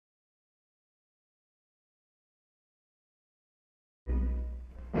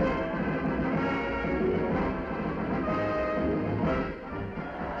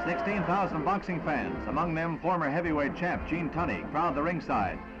16,000 boxing fans, among them former heavyweight champ Gene Tunney, crowd the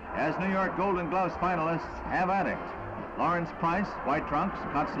ringside as New York Golden Gloves finalists have at it. Lawrence Price, white trunks,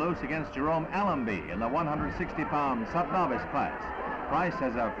 cuts loose against Jerome Allemby in the 160-pound sub-novice class. Price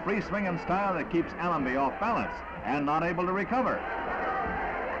has a free-swinging style that keeps Allemby off balance and not able to recover.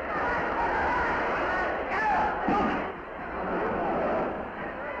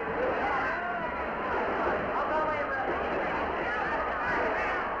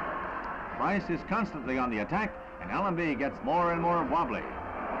 Price is constantly on the attack, and Allemby gets more and more wobbly.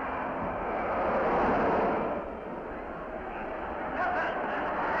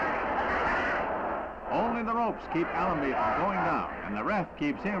 Only the ropes keep Allemby from going down, and the ref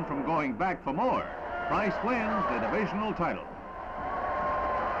keeps him from going back for more. Price wins the divisional title.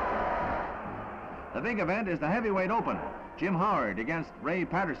 The big event is the heavyweight open. Jim Howard against Ray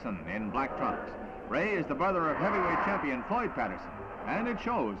Patterson in black trunks. Ray is the brother of heavyweight champion Floyd Patterson, and it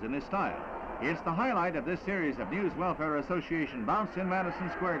shows in his style. It's the highlight of this series of News Welfare Association bouts in Madison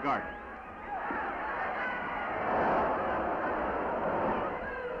Square Garden.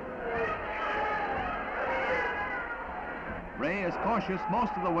 Ray is cautious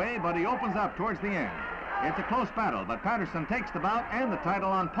most of the way, but he opens up towards the end. It's a close battle, but Patterson takes the bout and the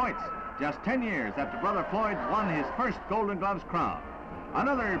title on points, just 10 years after brother Floyd won his first Golden Gloves crown.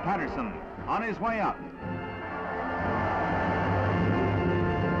 Another Patterson on his way up.